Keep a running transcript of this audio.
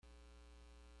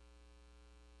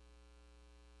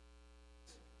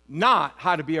not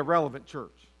how to be a relevant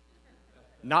church.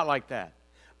 Not like that.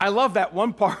 I love that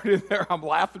one part in there. I'm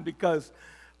laughing because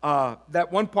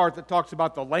that one part that talks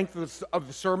about the length of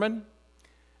the sermon.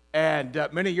 And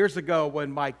many years ago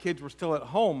when my kids were still at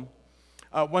home,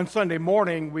 one Sunday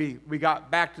morning we got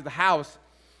back to the house,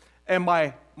 and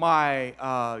my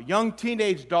young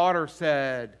teenage daughter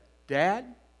said, "Dad,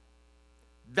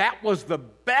 that was the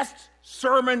best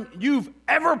sermon you've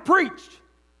ever preached."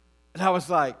 And I was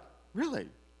like, "Really?"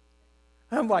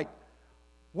 And I'm like,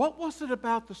 "What was it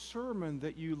about the sermon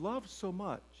that you loved so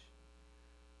much?"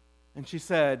 And she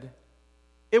said,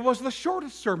 "It was the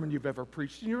shortest sermon you've ever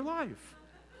preached in your life."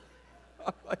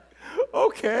 I'm like,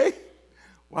 "Okay,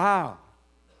 wow."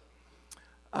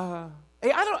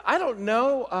 Hey, I don't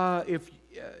know if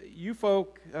you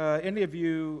folk, any of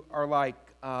you are like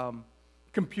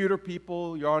computer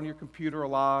people. You're on your computer a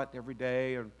lot every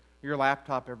day, or your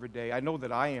laptop every day. I know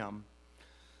that I am.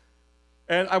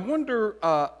 And I wonder,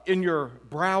 in your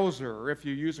browser, if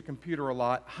you use a computer a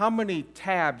lot, how many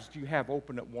tabs do you have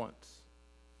open at once?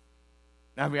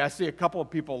 I mean, I see a couple of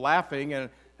people laughing, and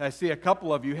I see a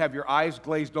couple of you have your eyes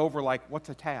glazed over like, what's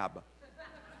a tab?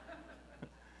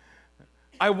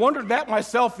 I wondered that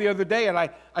myself the other day, and I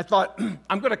thought,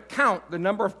 I'm going to count the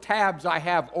number of tabs I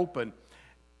have open.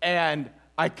 And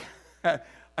I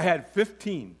had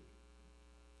 15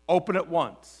 open at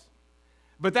once.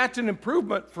 But that's an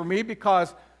improvement for me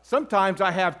because sometimes I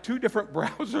have two different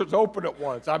browsers open at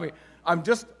once. I mean, I'm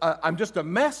just a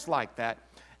mess like that.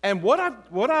 And what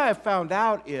I have found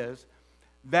out is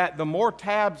that the more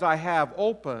tabs I have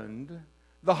opened,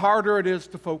 the harder it is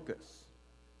to focus.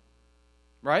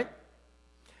 Right?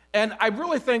 And I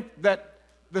really think that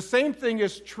the same thing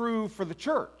is true for the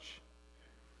church.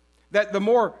 That the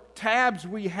more tabs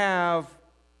we have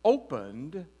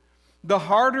opened, the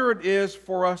harder it is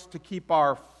for us to keep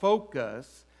our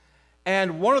focus.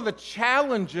 And one of the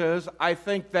challenges I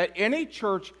think that any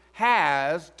church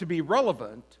has to be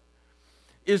relevant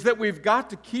is that we've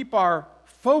got to keep our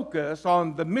focus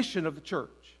on the mission of the church.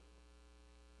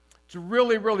 It's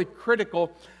really, really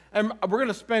critical. And we're going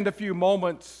to spend a few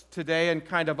moments today and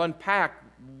kind of unpack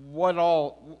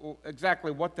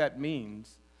exactly what that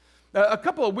means. A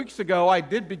couple of weeks ago, I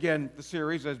did begin the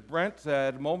series, as Brent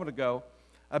said a moment ago,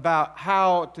 about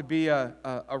how to be a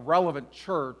relevant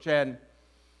church. And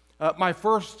my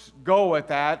first go at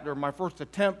that, or my first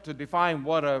attempt to define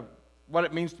what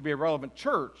it means to be a relevant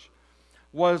church,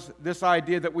 was this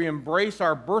idea that we embrace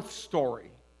our birth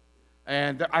story.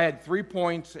 And I had 3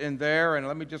 points in there, and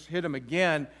let me just hit them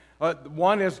again.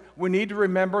 One is we need to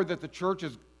remember that the church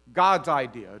is God's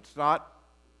idea. It's not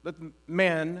that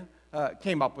men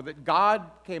came up with it. God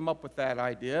came up with that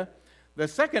idea. The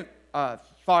second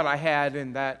thought I had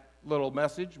in that little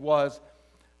message was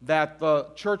that the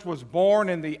church was born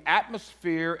in the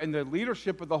atmosphere and the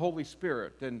leadership of the Holy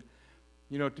Spirit. And,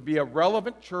 you know, to be a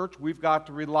relevant church, we've got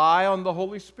to rely on the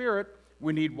Holy Spirit.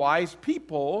 We need wise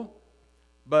people,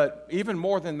 but even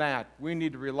more than that, we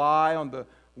need to rely on the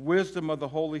wisdom of the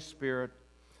Holy Spirit.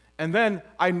 And then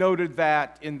I noted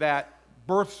that in that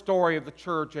birth story of the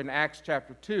church in Acts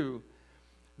chapter 2,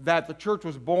 that the church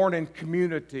was born in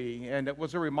community, and it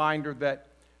was a reminder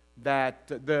that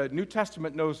the New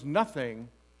Testament knows nothing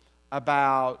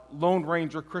about Lone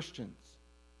Ranger Christians,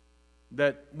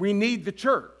 that we need the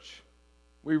church.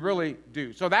 We really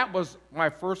do. So that was my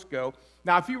first go.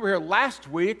 Now, if you were here last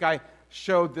week, I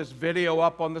showed this video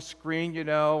up on the screen, you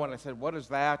know, and I said, "What is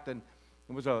that?" And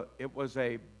it was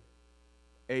a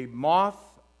moth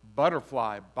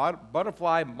butterfly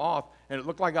moth, and it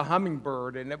looked like a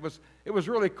hummingbird, and it was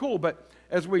really cool. But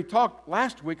as we talked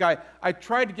last week, I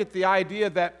tried to get the idea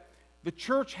that the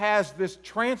church has this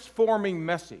transforming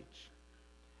message.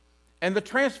 And the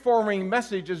transforming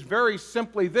message is very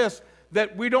simply this,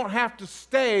 that we don't have to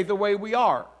stay the way we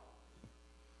are.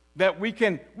 That we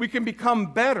can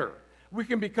become better. We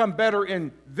can become better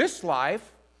in this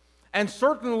life, and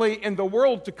certainly in the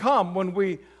world to come when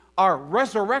we are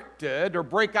resurrected or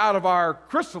break out of our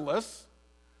chrysalis.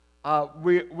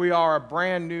 We are a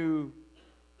brand new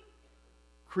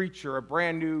creature, a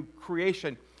brand new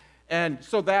creation. And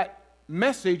so that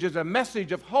message is a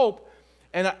message of hope.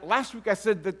 And last week I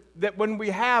said that when we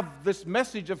have this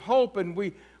message of hope and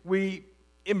we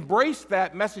embrace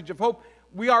that message of hope,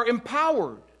 we are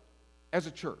empowered as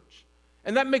a church.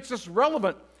 And that makes us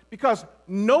relevant because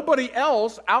nobody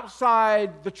else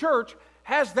outside the church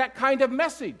has that kind of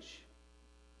message.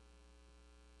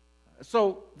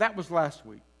 So that was last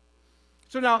week.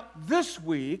 So now this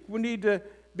week we need to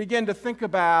begin to think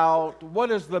about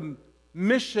what is the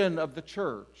mission of the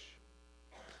church.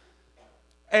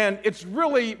 And it's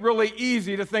really, really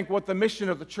easy to think what the mission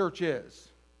of the church is.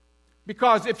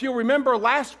 Because if you remember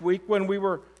last week when we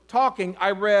were talking,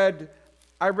 I read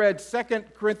 2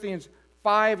 Corinthians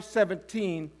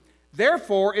 5:17.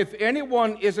 Therefore, if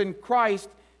anyone is in Christ,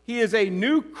 he is a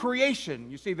new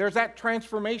creation. You see, there's that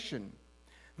transformation.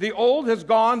 The old has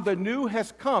gone, the new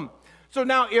has come. So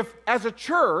now if, as a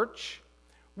church,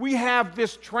 we have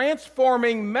this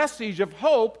transforming message of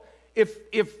hope,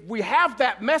 if we have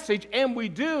that message, and we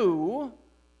do,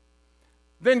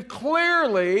 then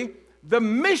clearly the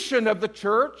mission of the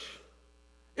church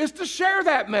is to share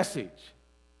that message.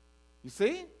 You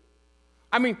see?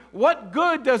 I mean, what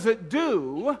good does it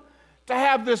do to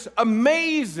have this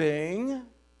amazing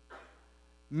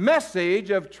message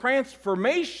of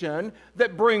transformation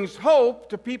that brings hope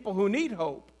to people who need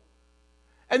hope,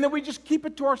 and then we just keep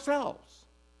it to ourselves?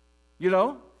 You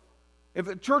know? If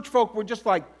the church folk were just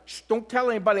like, shh, don't tell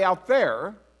anybody out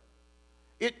there,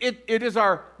 it is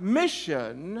our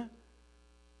mission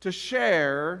to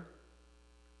share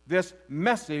this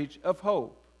message of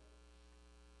hope.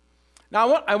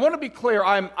 Now, I want to be clear.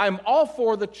 I'm all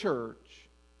for the church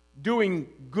doing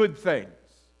good things.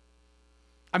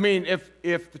 I mean,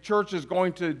 if the church is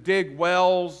going to dig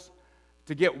wells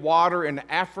to get water in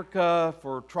Africa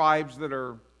for tribes that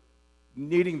are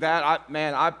needing that,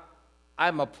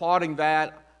 I'm applauding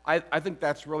that. I think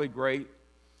that's really great.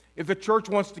 If the church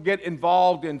wants to get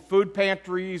involved in food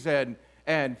pantries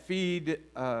and feed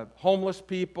homeless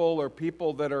people or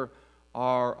people that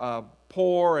are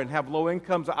poor and have low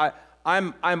incomes,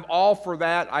 I'm all for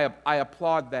that. I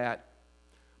applaud that.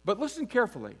 But listen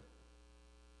carefully.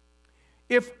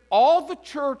 If all the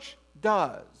church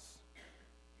does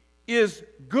is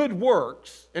good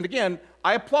works, and again,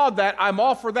 I applaud that, I'm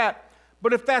all for that,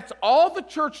 but if that's all the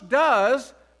church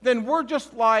does, then we're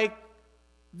just like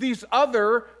these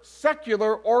other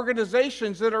secular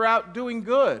organizations that are out doing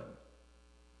good.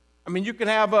 I mean, you can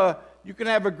have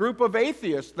a group of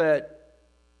atheists that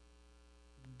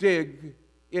dig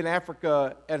in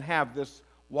Africa and have this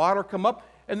water come up,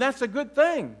 and that's a good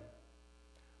thing.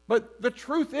 But the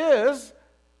truth is,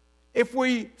 if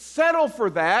we settle for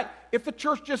that, if the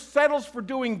church just settles for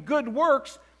doing good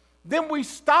works, then we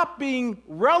stop being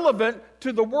relevant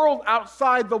to the world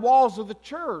outside the walls of the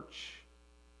church.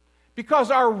 Because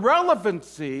our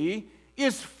relevancy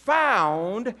is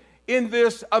found in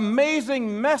this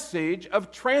amazing message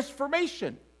of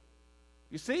transformation.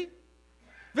 You see?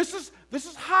 This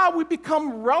is how we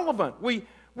become relevant.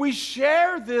 We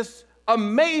share this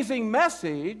amazing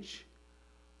message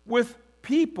with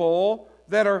people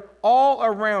that are all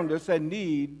around us and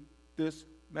need this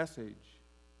message.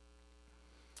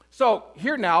 So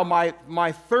here now,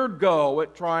 my third go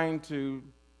at trying to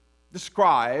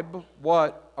describe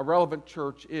what a relevant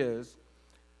church is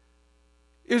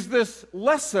this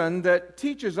lesson that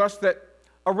teaches us that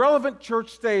a relevant church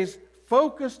stays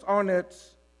focused on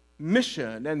its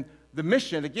mission. And the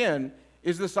mission, again,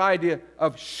 is this idea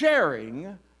of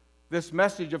sharing this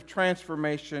message of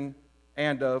transformation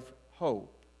and of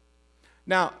hope.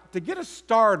 Now, to get us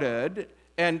started,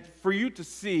 and for you to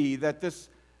see that this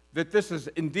is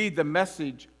indeed the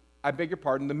message, I beg your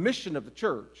pardon, the mission of the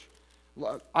church,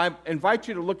 I invite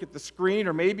you to look at the screen,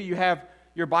 or maybe you have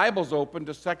your Bibles open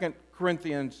to 2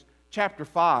 Corinthians chapter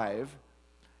 5.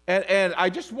 And I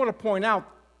just want to point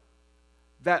out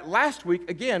that last week,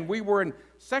 again, we were in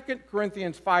 2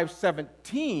 Corinthians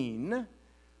 5:17,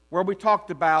 where we talked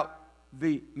about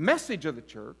the message of the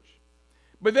church.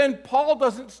 But then Paul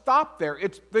doesn't stop there.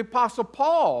 It's the Apostle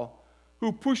Paul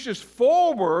who pushes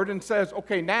forward and says,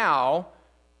 okay, now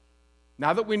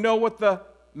that we know what the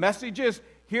message is,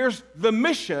 here's the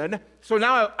mission. So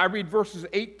now I read verses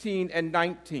 18 and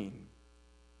 19.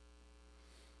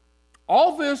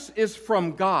 All this is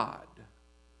from God,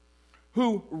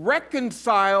 who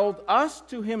reconciled us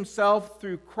to himself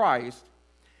through Christ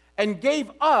and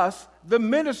gave us the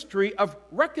ministry of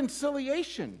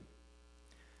reconciliation.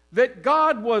 That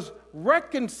God was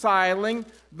reconciling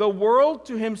the world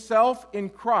to himself in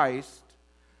Christ,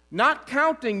 not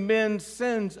counting men's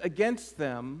sins against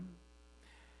them,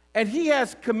 and he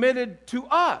has committed to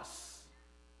us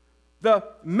the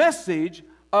message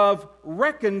of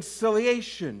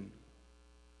reconciliation.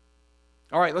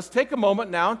 All right, let's take a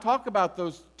moment now and talk about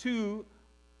those two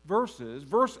verses.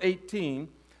 Verse 18,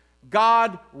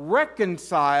 God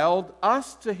reconciled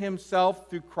us to himself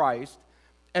through Christ.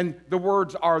 And the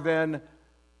words are then,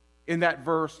 in that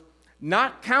verse,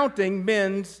 not counting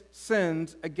men's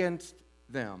sins against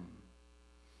them.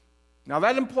 Now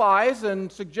that implies and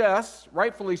suggests,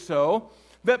 rightfully so,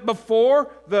 that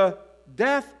before the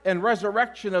death and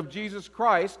resurrection of Jesus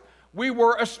Christ, we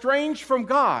were estranged from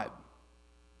God.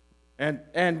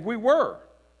 And we were.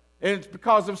 And it's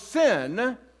because of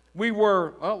sin we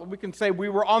can say we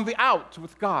were on the outs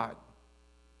with God.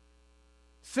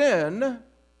 Sin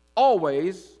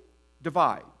always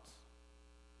divides.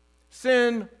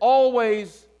 Sin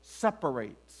always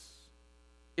separates.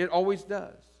 It always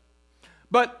does.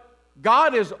 But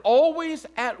God is always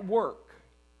at work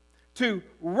to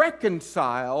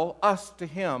reconcile us to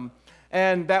Him.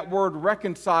 And that word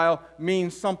reconcile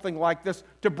means something like this: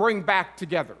 to bring back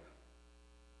together.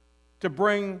 To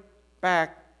bring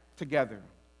back together.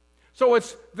 So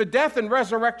it's the death and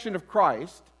resurrection of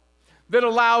Christ that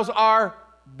allows our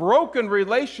broken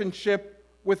relationship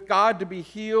with God to be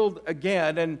healed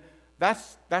again. And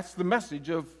that's the message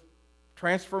of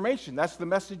transformation. That's the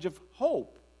message of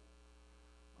hope.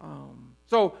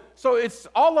 So it's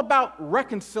all about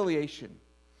reconciliation.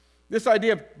 This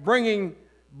idea of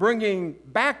bringing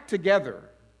back together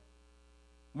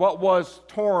what was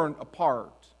torn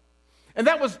apart. And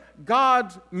that was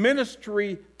God's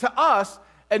ministry to us.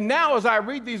 And now as I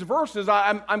read these verses,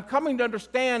 I'm coming to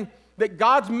understand that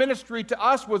God's ministry to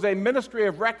us was a ministry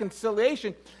of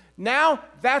reconciliation. Now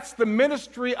that's the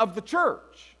ministry of the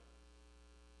church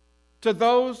to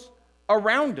those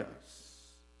around us.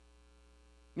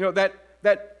 You know, that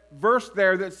verse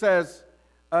there that says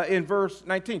in verse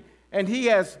 19, and He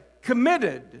has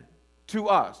committed to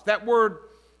us. That word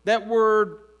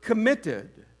committed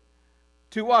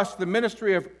to us, the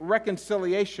ministry of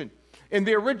reconciliation. In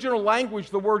the original language,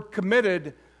 the word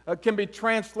committed can be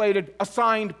translated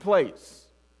assigned place.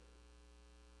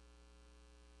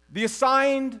 The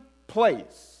assigned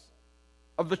place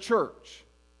of the church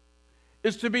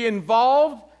is to be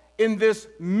involved in this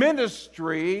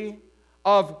ministry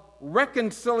of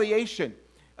reconciliation.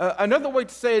 Another way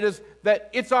to say it is that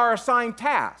it's our assigned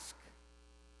task.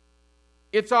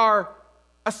 It's our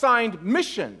assigned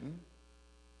mission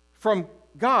from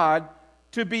God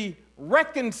to be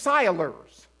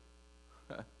reconcilers,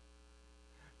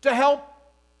 to help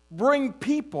bring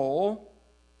people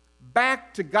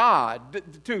back to God,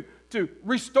 to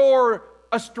restore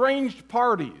estranged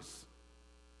parties,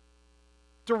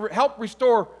 to help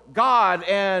restore God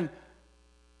and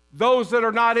those that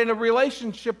are not in a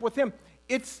relationship with Him.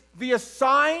 It's the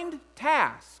assigned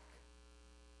task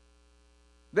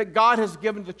that God has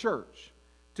given the church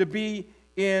to be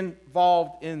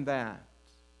involved in that.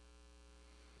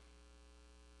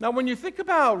 Now, when you think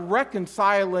about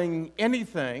reconciling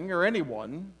anything or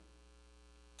anyone,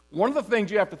 one of the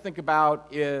things you have to think about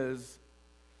is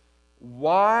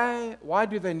why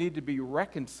do they need to be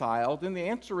reconciled? And the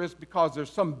answer is because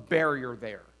there's some barrier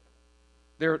there.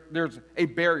 There's a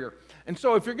barrier. And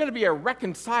so if you're going to be a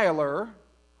reconciler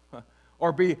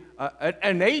or be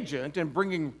an agent in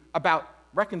bringing about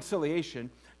reconciliation,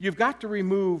 you've got to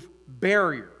remove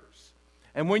barriers.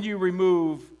 And when you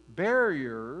remove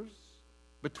barriers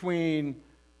between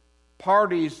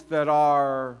parties that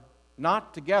are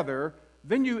not together,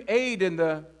 then you aid in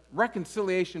the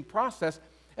reconciliation process.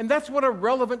 And that's what a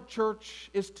relevant church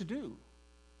is to do,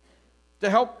 to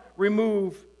help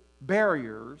remove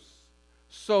barriers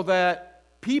so that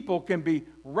people can be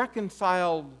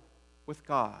reconciled with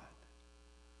God.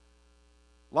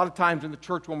 A lot of times in the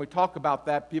church when we talk about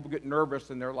that, people get nervous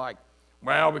and they're like,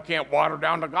 well, we can't water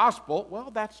down the gospel. Well,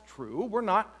 that's true.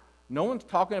 No one's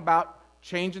talking about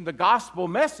changing the gospel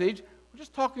message. We're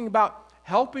just talking about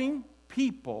helping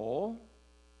people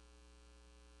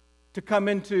to come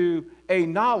into a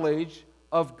knowledge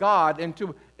of God,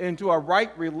 into a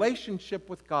right relationship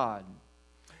with God.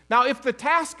 Now, if the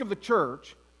task of the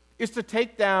church is to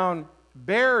take down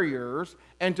barriers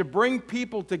and to bring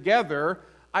people together,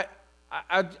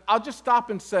 I'll just stop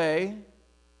and say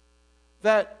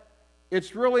that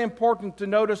it's really important to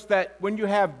notice that when you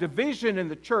have division in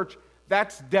the church,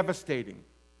 that's devastating.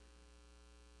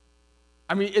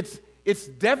 I mean, it's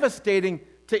devastating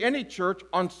to any church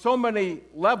on so many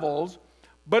levels,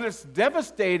 but it's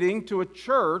devastating to a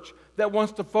church that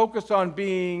wants to focus on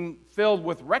being filled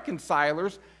with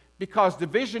reconcilers, because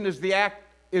division is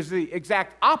the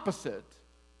exact opposite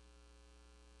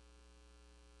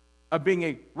of being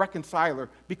a reconciler,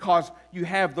 because you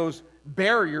have those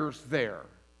barriers there.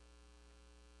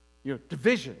 You know,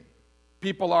 division.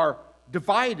 People are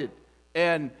divided.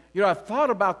 And, you know, I've thought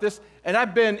about this, and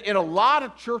I've been in a lot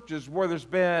of churches where there's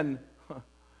been,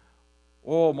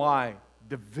 oh my,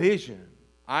 division.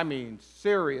 I mean,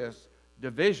 serious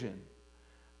division.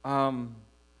 And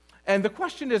the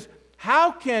question is,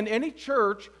 how can any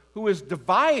church who is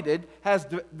divided,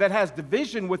 that has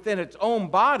division within its own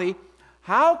body,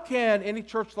 how can any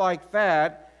church like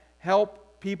that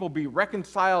help people be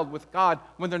reconciled with God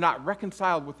when they're not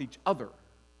reconciled with each other?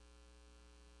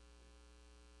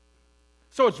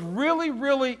 So it's really,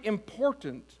 really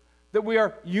important that we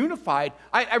are unified.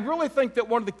 I really think that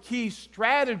one of the key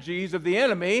strategies of the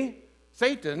enemy,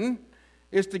 Satan,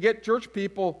 is to get church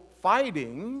people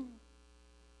fighting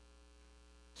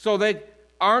so they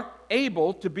aren't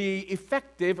able to be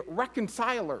effective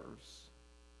reconcilers.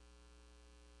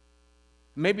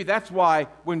 Maybe that's why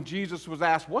when Jesus was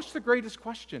asked, what's the greatest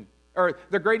question, or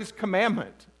the greatest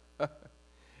commandment?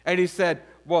 And he said,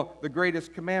 well, the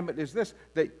greatest commandment is this,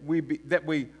 that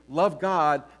we love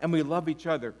God and we love each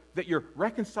other, that you're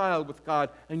reconciled with God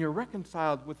and you're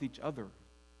reconciled with each other.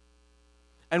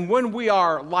 And when we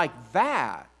are like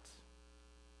that,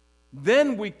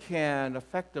 then we can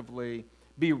effectively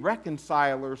be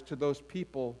reconcilers to those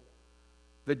people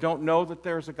that don't know that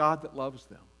there's a God that loves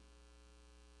them.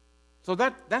 So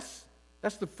that's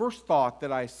the first thought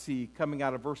that I see coming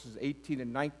out of verses 18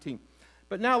 and 19.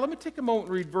 But now let me take a moment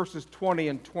and read verses 20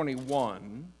 and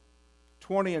 21.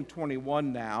 20 and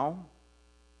 21 now.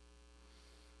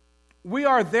 We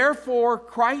are therefore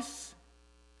Christ's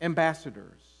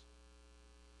ambassadors,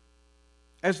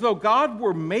 as though God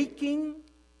were making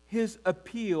his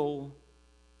appeal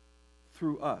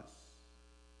through us.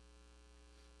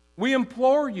 We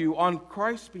implore you on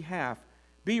Christ's behalf,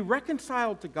 be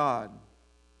reconciled to God.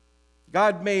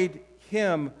 God made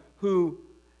him who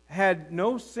had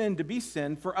no sin to be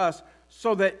sin for us,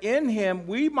 so that in him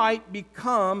we might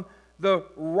become the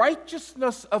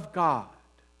righteousness of God.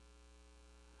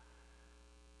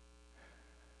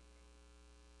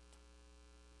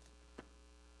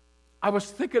 I was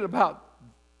thinking about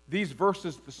these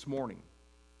verses this morning.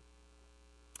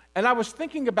 And I was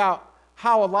thinking about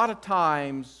how a lot of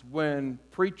times when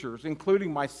preachers,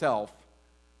 including myself,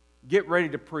 get ready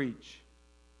to preach,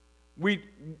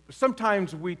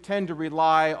 sometimes we tend to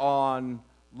rely on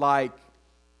like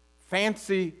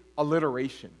fancy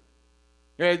alliteration.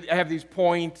 I have these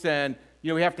points, and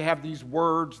we have to have these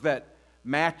words that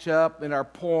match up in our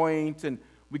points, and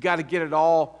we got to get it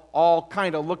all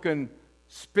kind of looking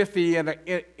spiffy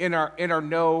in our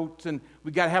notes, and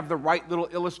we got to have the right little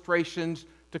illustrations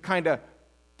to kind of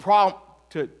prop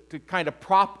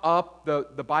up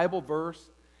the Bible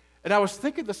verse. And I was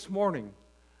thinking this morning,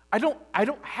 I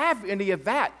don't have any of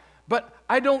that, but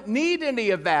I don't need any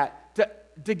of that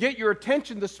to get your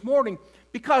attention this morning,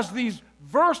 because these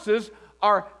verses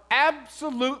are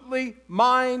absolutely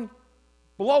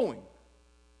mind-blowing.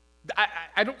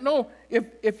 I don't know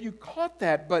if you caught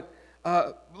that, but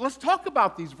let's talk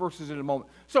about these verses in a moment.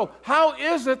 So how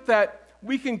is it that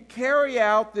we can carry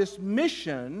out this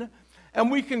mission,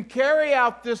 and we can carry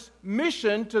out this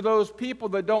mission to those people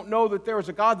that don't know that there is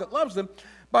a God that loves them,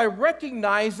 by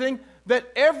recognizing that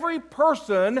every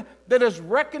person that is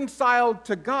reconciled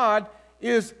to God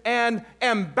is an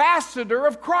ambassador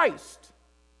of Christ?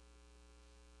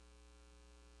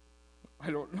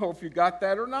 I don't know if you got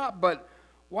that or not, but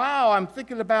wow, I'm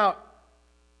thinking about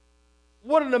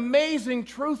what an amazing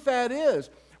truth that is.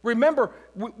 Remember,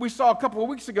 we saw a couple of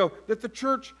weeks ago that the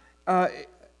church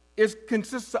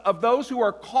consists of those who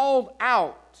are called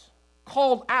out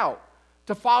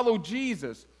to follow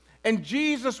Jesus. And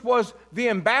Jesus was the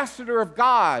ambassador of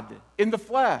God in the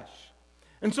flesh.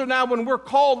 And so now when we're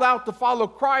called out to follow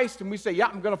Christ, and we say, yeah,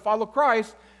 I'm going to follow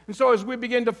Christ. And so as we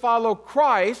begin to follow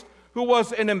Christ, who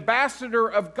was an ambassador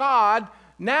of God,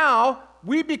 now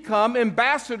we become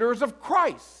ambassadors of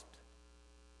Christ.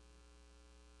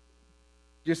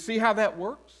 Do you see how that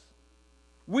works?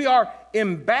 We are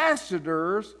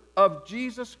ambassadors of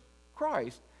Jesus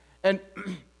Christ. And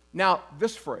now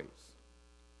this phrase,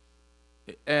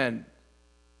 and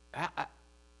I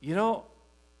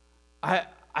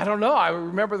don't know. I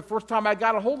remember the first time I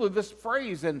got a hold of this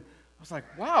phrase, and I was like,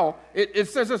 wow. It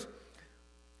says this,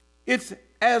 it's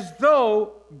as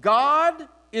though God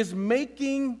is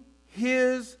making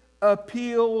his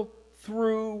appeal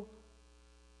through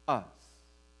us.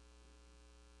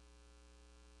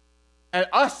 And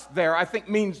us there, I think,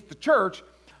 means the church,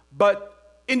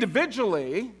 but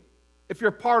individually, if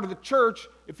you're part of the church,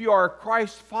 if you are a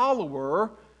Christ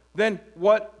follower, then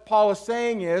what Paul is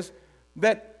saying is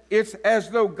that it's as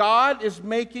though God is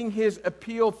making his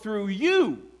appeal through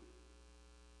you.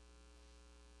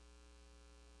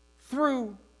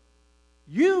 Through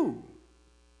you.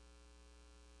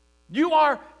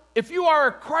 If you are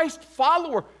a Christ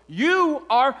follower, you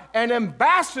are an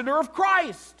ambassador of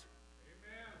Christ.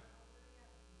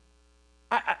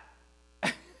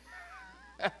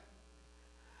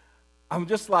 I'm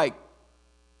just like,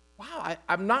 wow,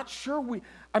 I'm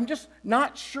just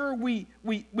not sure we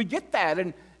get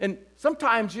that. And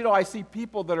sometimes, I see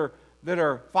people that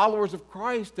are followers of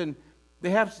Christ, and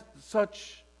they have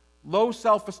such low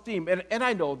self-esteem. And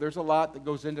I know there's a lot that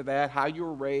goes into that, how you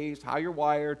were raised, how you're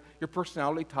wired, your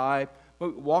personality type.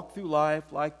 But we walk through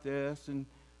life like this, and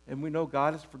we know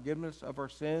God has forgiven us of our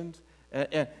sins.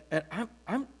 And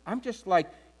I'm just like,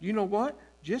 you know what?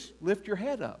 Just lift your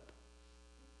head up.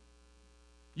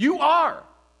 You are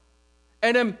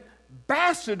an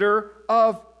ambassador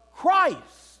of Christ.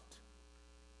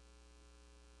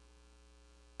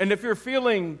 And if you're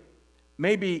feeling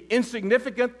maybe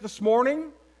insignificant this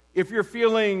morning, if you're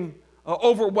feeling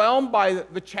overwhelmed by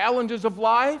the challenges of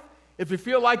life, if you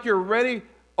feel like you're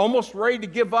almost ready to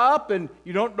give up and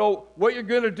you don't know what you're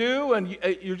going to do and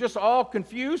you're just all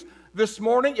confused this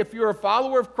morning, if you're a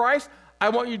follower of Christ, I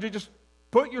want you to just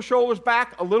put your shoulders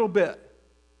back a little bit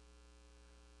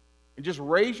and just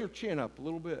raise your chin up a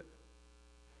little bit.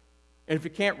 And if you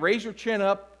can't raise your chin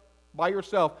up by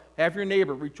yourself, have your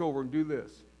neighbor reach over and do this.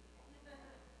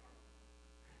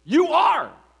 You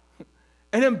are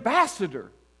an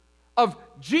ambassador of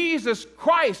Jesus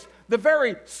Christ, the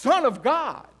very Son of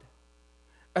God.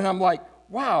 And I'm like,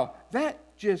 wow, that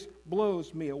just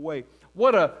blows me away.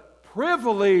 What a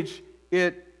privilege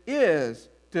it is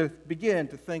to begin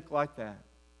to think like that.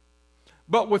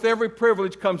 But with every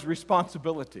privilege comes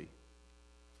responsibility.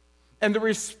 And the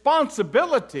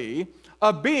responsibility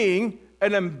of being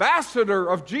an ambassador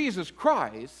of Jesus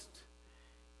Christ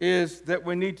is that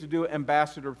we need to do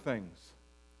ambassador things.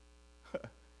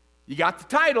 You got the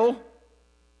title.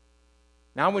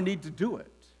 Now we need to do it.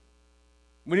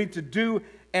 We need to do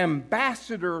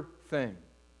ambassador things.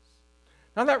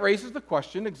 Now that raises the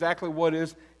question, exactly what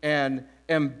is an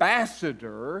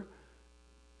ambassador?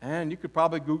 And you could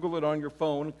probably Google it on your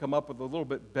phone and come up with a little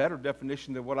bit better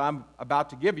definition than what I'm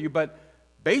about to give you. But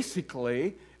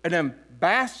basically, an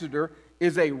ambassador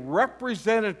is a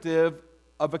representative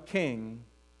of a king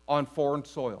on foreign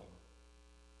soil.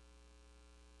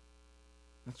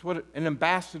 That's what an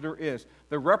ambassador is.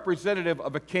 The representative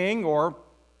of a king, or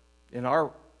in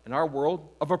our world,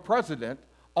 of a president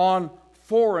on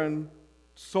foreign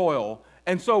soil.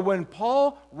 And so when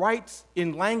Paul writes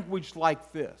in language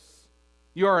like this,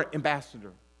 you're an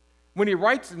ambassador. When he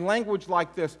writes in language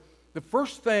like this, the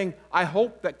first thing I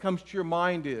hope that comes to your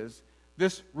mind is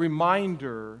this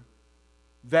reminder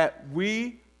that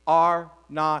we are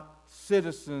not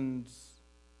citizens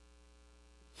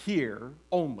here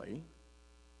only.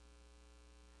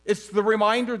 It's the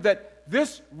reminder that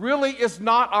this really is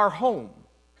not our home.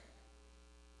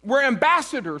 We're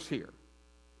ambassadors here.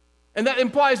 And that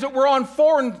implies that we're on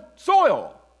foreign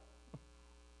soil.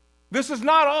 This is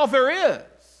not all there is.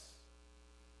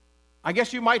 I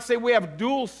guess you might say we have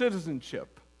dual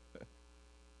citizenship.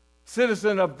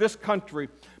 Citizen of this country,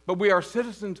 but we are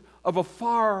citizens of a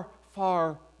far,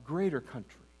 far greater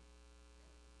country.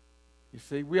 You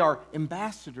see, we are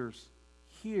ambassadors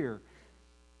here.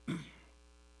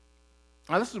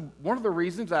 Now, this is one of the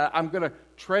reasons I'm going to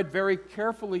tread very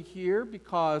carefully here,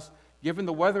 because given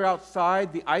the weather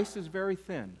outside, the ice is very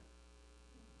thin.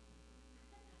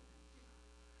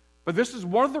 But this is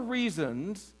one of the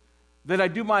reasons that I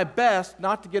do my best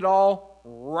not to get all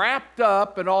wrapped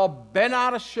up and all bent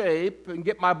out of shape and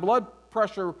get my blood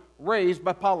pressure raised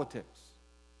by politics.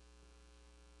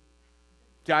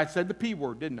 See, I said the P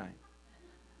word, didn't I?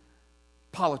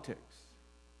 Politics.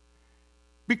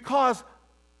 Because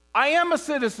I am a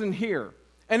citizen here,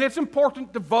 and it's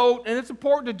important to vote, and it's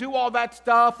important to do all that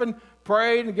stuff and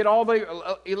pray and get all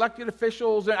the elected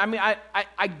officials. And I mean,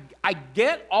 I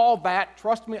get all that.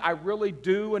 Trust me, I really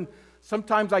do. And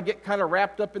sometimes I get kind of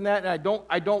wrapped up in that, and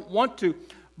I don't want to.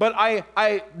 But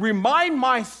I remind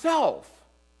myself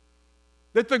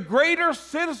that the greater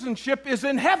citizenship is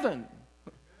in heaven.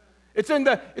 It's in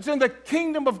the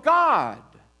kingdom of God.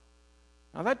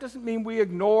 Now that doesn't mean we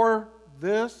ignore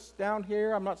this down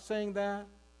here. I'm not saying that.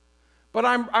 But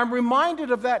I'm reminded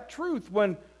of that truth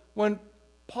when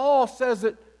Paul says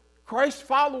that Christ's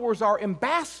followers are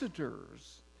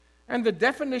ambassadors. And the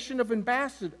definition of an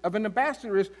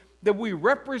ambassador is that we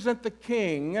represent the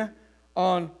king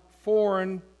on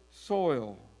foreign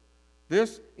soil.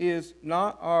 This is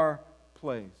not our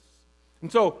place.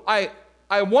 And so I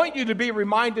want you to be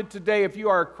reminded today, if you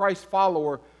are a Christ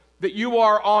follower, that you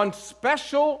are on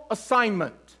special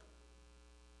assignment.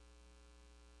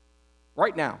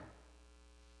 Right now,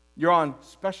 you're on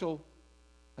special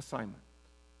assignment.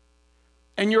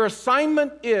 And your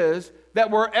assignment is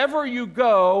that wherever you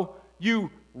go,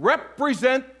 you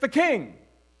represent the king.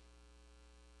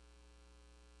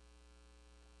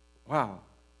 Wow.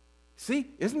 See,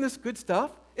 isn't this good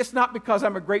stuff? It's not because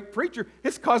I'm a great preacher.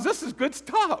 It's because this is good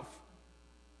stuff.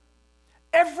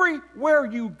 Everywhere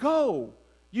you go,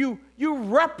 you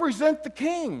represent the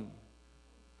king.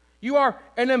 You are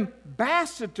an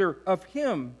ambassador of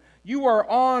Him. You are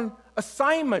on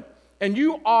assignment, and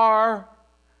you are,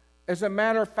 as a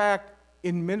matter of fact,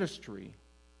 in ministry.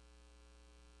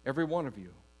 Every one of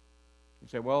you. You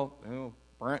say, well,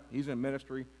 Brent, he's in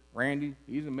ministry. Randy,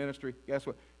 he's in ministry. Guess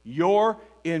what? You're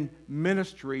in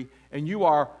ministry, and you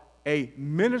are a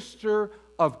minister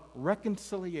of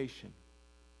reconciliation.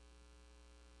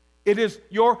 It is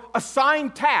your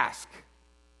assigned task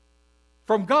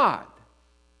from God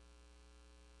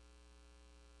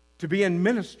to be in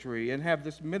ministry and have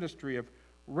this ministry of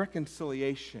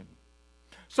reconciliation.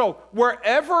 So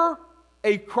wherever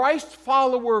a Christ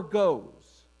follower goes,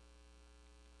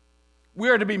 we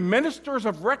are to be ministers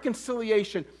of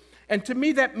reconciliation. And to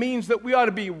me, that means that we ought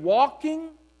to be walking,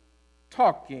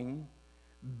 talking,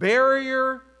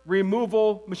 barrier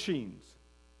removal machines.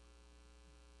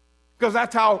 Because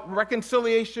that's how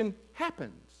reconciliation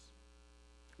happens.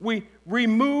 We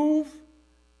remove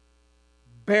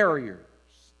barriers.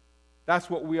 That's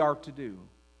what we are to do.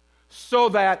 So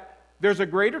that there's a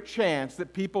greater chance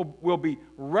that people will be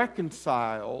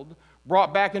reconciled,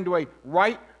 brought back into a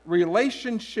right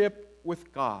relationship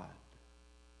with God.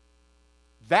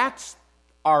 That's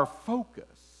our focus.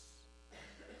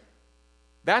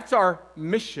 That's our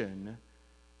mission,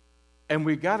 and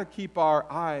we've got to keep our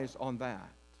eyes on that.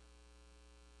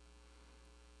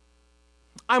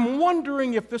 I'm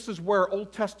wondering if this is where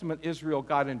Old Testament Israel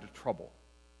got into trouble.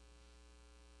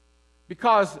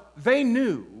 Because they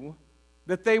knew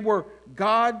that they were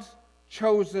God's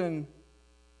chosen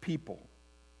people.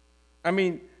 I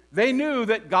mean, they knew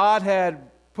that God had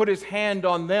put His hand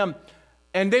on them,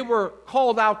 and they were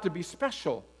called out to be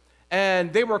special,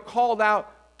 and they were called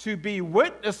out to be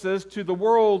witnesses to the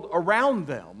world around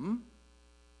them.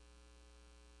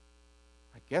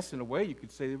 I guess in a way you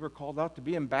could say they were called out to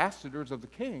be ambassadors of the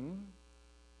King.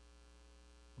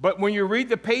 But when you read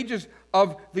the pages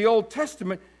of the Old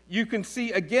Testament, you can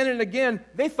see again and again,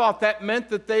 they thought that meant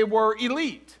that they were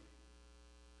elite.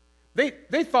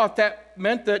 They thought that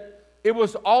meant that it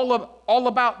was all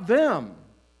about them.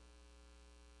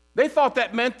 They thought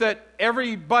that meant that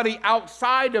everybody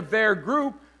outside of their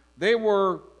group, they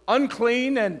were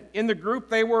unclean, and in the group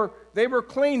they were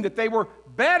clean, that they were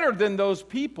better than those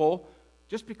people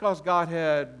just because God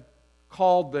had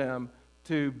called them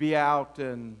to be out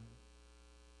and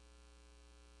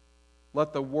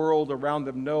let the world around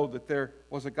them know that there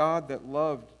was a God that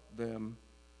loved them.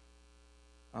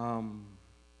 But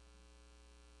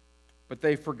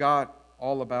they forgot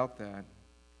all about that.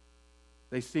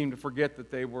 They seemed to forget that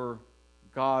they were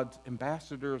God's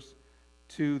ambassadors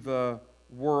to the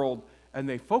world, and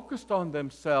they focused on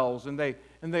themselves, and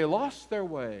they lost their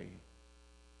way.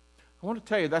 I want to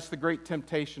tell you, that's the great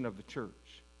temptation of the church.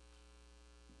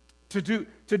 To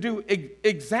do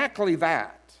exactly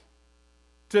that.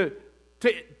 To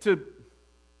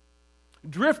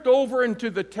drift over into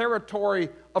the territory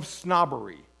of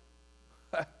snobbery.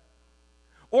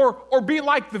 or be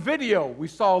like the video we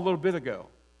saw a little bit ago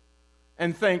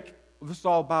and think, well, this is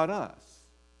all about us.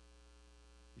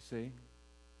 You see?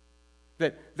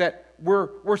 That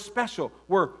we're special,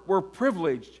 we're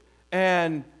privileged,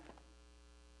 and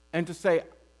to say,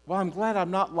 well, I'm glad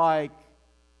I'm not like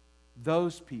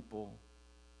those people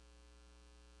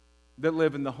that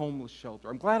live in the homeless shelter.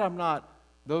 I'm glad I'm not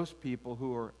those people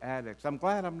who are addicts. I'm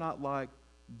glad I'm not like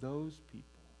those people.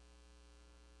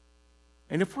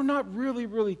 And if we're not really,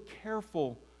 really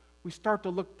careful, we start to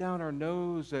look down our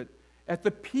nose at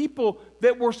the people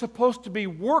that we're supposed to be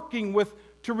working with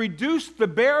to reduce the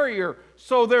barrier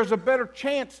so there's a better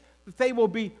chance that they will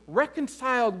be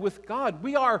reconciled with God.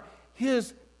 We are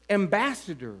His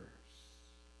ambassadors.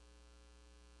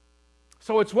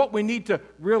 So it's what we need to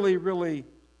really, really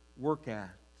work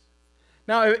at.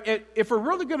 Now, if we're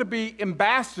really going to be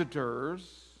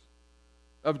ambassadors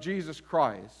of Jesus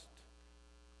Christ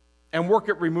and work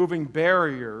at removing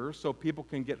barriers so people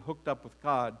can get hooked up with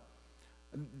God,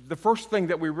 the first thing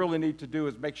that we really need to do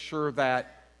is make sure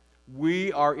that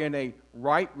we are in a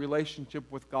right relationship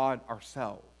with God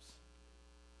ourselves.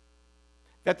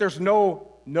 That there's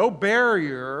no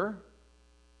barrier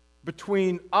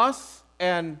between us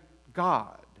and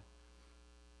God.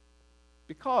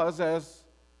 Because as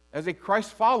a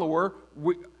Christ follower,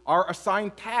 our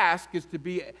assigned task is to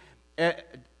be an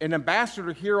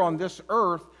ambassador here on this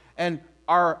earth, and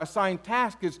our assigned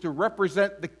task is to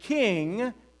represent the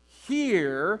King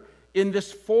here in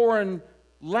this foreign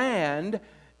land.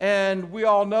 And we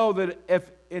all know that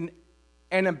if an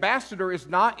ambassador is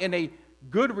not in a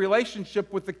good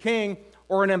relationship with the king,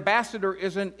 or an ambassador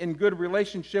isn't in good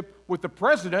relationship with the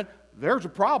president, there's a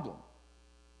problem.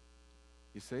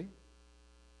 You see?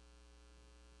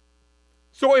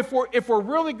 So if we're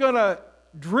really going to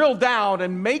drill down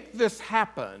and make this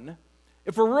happen,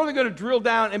 if we're really going to drill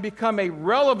down and become a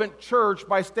relevant church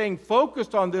by staying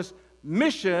focused on this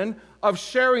mission of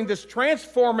sharing this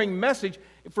transforming message,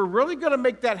 if we're really going to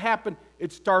make that happen,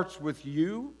 it starts with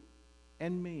you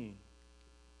and me.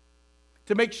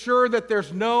 To make sure that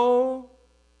there's no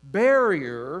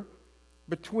barrier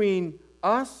between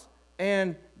us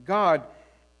and God,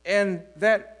 and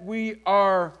that we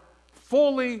are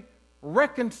fully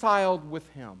reconciled with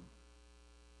Him.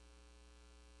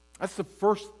 That's the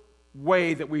first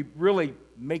way that we really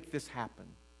make this happen.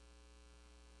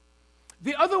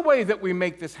 The other way that we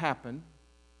make this happen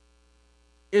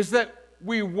is that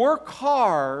we work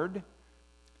hard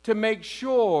to make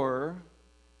sure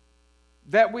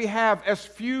that we have as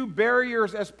few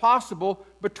barriers as possible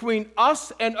between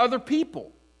us and other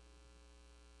people.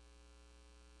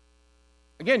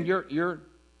 Again, you're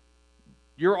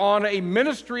on a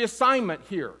ministry assignment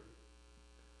here.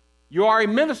 You are a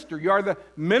minister. You are the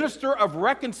minister of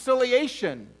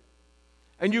reconciliation.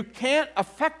 And you can't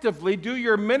effectively do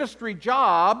your ministry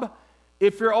job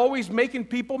if you're always making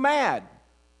people mad.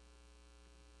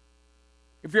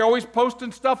 If you're always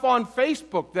posting stuff on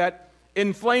Facebook that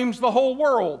inflames the whole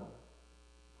world.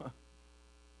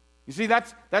 You see,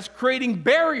 that's creating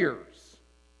barriers.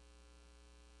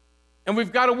 And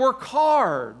we've got to work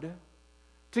hard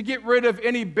to get rid of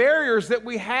any barriers that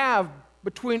we have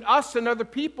between us and other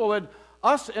people and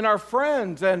us and our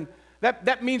friends. And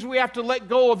that means we have to let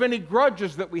go of any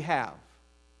grudges that we have,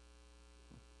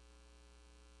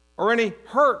 or any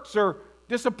hurts or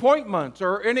disappointments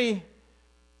or any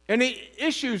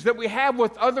issues that we have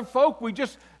with other folk. We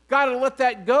just got to let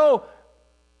that go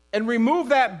and remove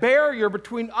that barrier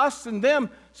between us and them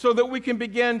so that we can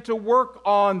begin to work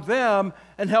on them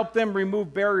and help them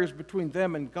remove barriers between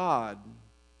them and God.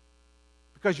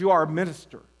 Because you are a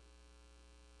minister.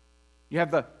 You have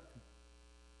the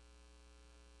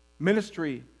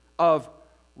ministry of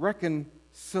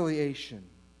reconciliation.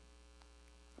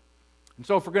 And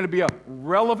so if we're going to be a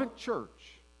relevant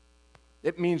church,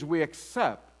 it means we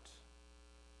accept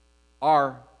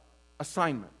our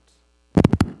assignment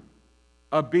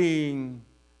of being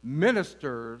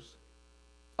ministers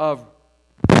of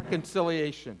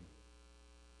reconciliation.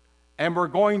 And we're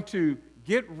going to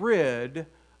get rid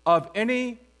of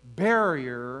any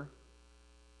barrier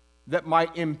that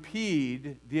might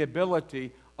impede the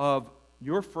ability of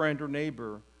your friend or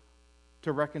neighbor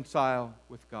to reconcile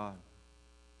with God.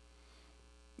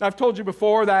 Now, I've told you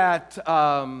before that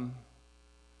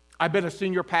I've been a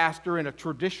senior pastor in a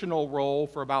traditional role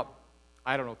for about,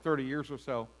 30 years or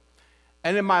so.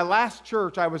 And in my last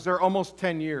church, I was there almost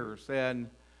 10 years, and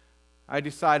I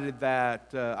decided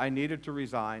that I needed to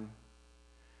resign.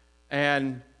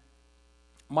 And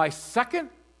my second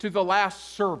to the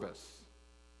last service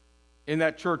in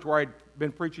that church where I'd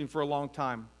been preaching for a long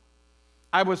time,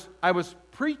 I was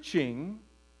preaching,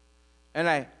 and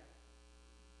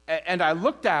I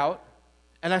looked out,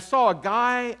 and I saw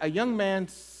a young man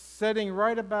sitting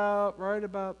right about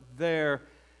there,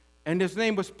 and his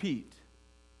name was Pete.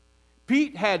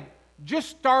 Pete had just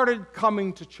started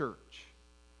coming to church.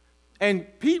 And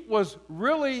Pete was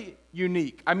really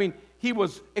unique. I mean, he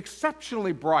was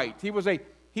exceptionally bright. He was a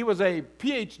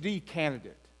PhD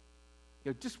candidate.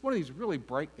 Just one of these really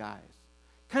bright guys.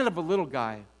 Kind of a little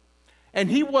guy. And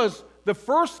he was the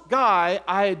first guy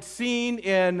I had seen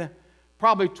in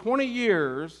probably 20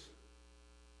 years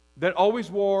that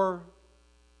always wore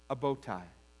a bow tie.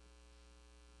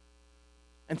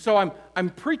 And so I'm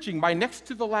preaching my next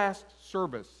to the last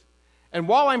service. And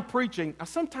while I'm preaching, now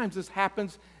sometimes this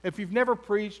happens. If you've never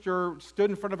preached or stood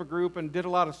in front of a group and did a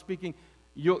lot of speaking,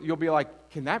 you'll be like,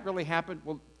 can that really happen?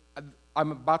 Well,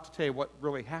 I'm about to tell you what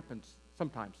really happens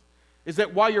sometimes. Is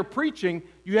that while you're preaching,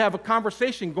 you have a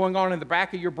conversation going on in the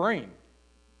back of your brain.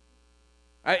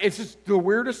 It's just the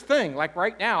weirdest thing. Like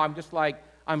right now, I'm just like,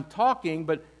 I'm talking,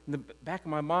 but in the back of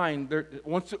my mind, it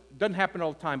doesn't happen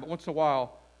all the time, but once in a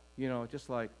while, just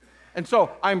like. And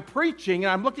so I'm preaching,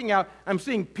 and I'm looking out, I'm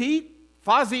seeing Pete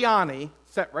Faziani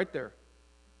sat right there.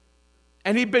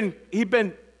 And he's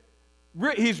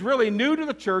really new to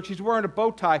the church. He's wearing a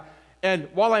bow tie. And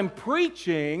while I'm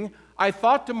preaching, I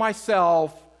thought to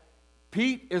myself,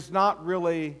 Pete is not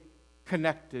really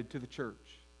connected to the church.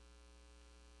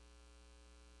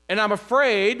 And I'm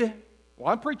afraid,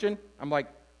 while I'm preaching, I'm like,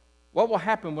 what will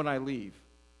happen when I leave?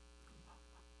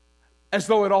 As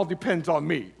though it all depends on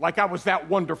me, like I was that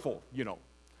wonderful,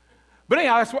 But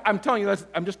anyhow, that's what I'm telling you.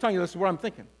 I'm just telling you this is what I'm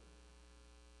thinking.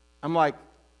 I'm like,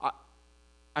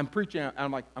 I'm preaching, and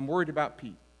I'm like, I'm worried about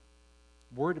Pete.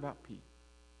 Worried about Pete.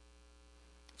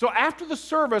 So after the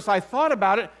service, I thought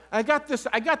about it. I got this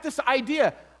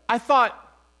idea. I thought,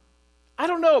 I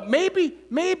don't know,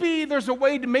 maybe there's a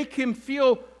way to make him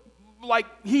feel like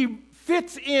he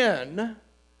fits in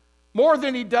more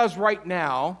than he does right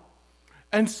now.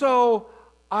 And so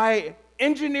I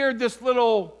engineered this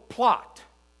little plot.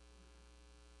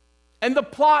 And the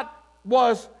plot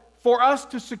was for us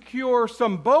to secure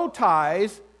some bow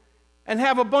ties and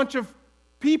have a bunch of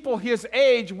people his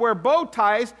age wear bow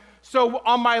ties. So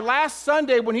on my last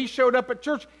Sunday when he showed up at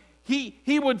church,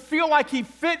 he would feel like he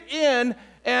fit in,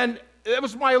 and it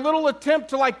was my little attempt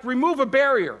to like remove a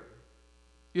barrier.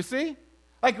 You see?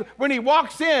 Like when he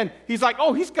walks in, he's like,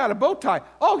 oh, he's got a bow tie.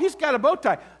 Oh, he's got a bow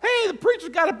tie. Hey, the preacher's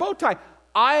got a bow tie.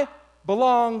 I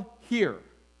belong here.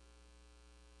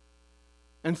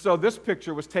 And so this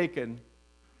picture was taken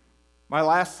my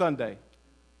last Sunday.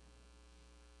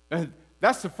 And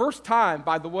that's the first time,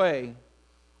 by the way,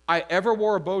 I ever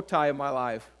wore a bow tie in my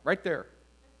life, right there.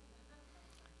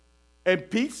 And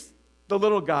Pete's the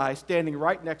little guy standing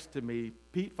right next to me,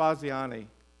 Pete Faziani.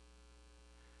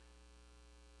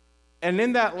 And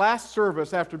in that last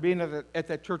service, after being at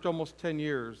that church almost 10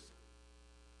 years,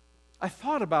 I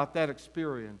thought about that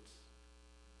experience.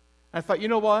 I thought, you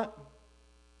know what?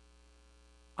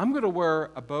 I'm going to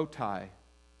wear a bow tie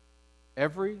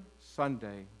every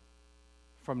Sunday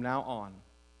from now on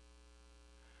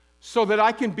so that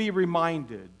I can be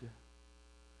reminded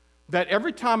that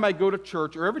every time I go to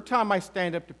church or every time I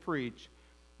stand up to preach,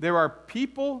 there are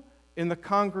people in the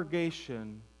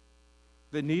congregation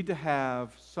that need to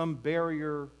have some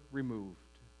barrier removed.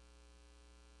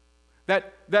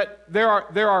 That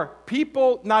there are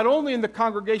people not only in the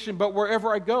congregation but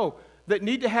wherever I go that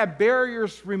need to have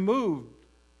barriers removed.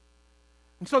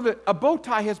 And so a bow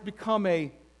tie has become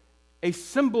a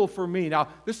symbol for me. Now,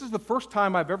 this is the first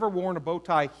time I've ever worn a bow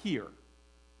tie here.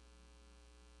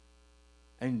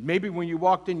 And maybe when you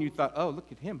walked in, you thought, oh,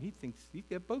 look at him. He thinks he's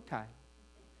got a bow tie.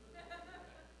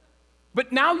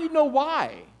 But now you know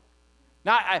why.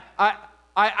 Now,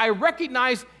 I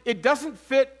recognize it doesn't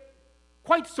fit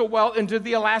quite so well into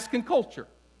the Alaskan culture.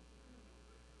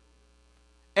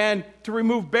 And to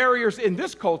remove barriers in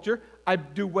this culture, I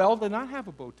do well to not have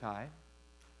a bow tie.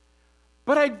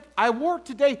 But I wore it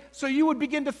today so you would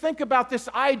begin to think about this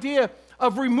idea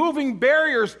of removing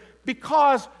barriers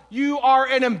because you are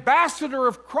an ambassador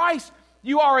of Christ.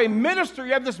 You are a minister.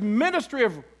 You have this ministry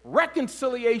of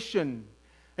reconciliation.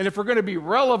 And if we're going to be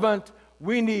relevant,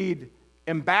 we need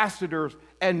ambassadors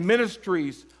and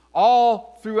ministries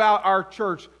all throughout our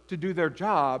church to do their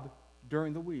job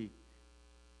during the week.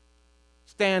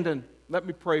 Stand and let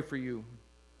me pray for you.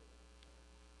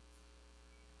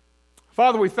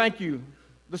 Father, we thank you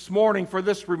this morning for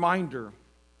this reminder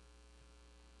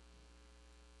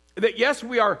that yes,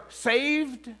 we are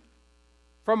saved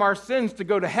from our sins to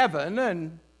go to heaven,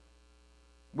 and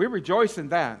we rejoice in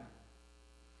that.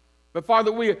 But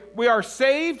Father, we are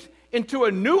saved into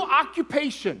a new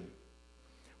occupation.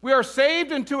 We are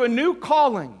saved into a new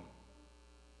calling.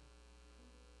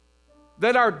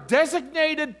 That our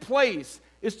designated place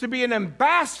is to be an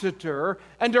ambassador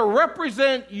and to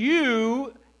represent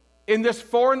you in this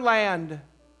foreign land.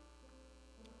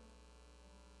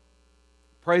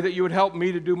 Pray that you would help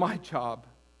me to do my job.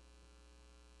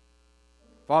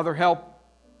 Father, help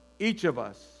each of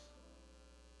us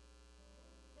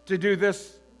to do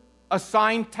this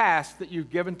assigned task that you've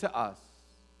given to us.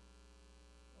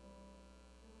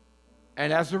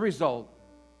 And as a result,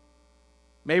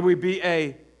 may we be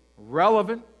a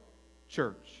relevant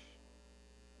church.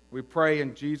 We pray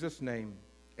in Jesus' name,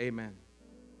 amen.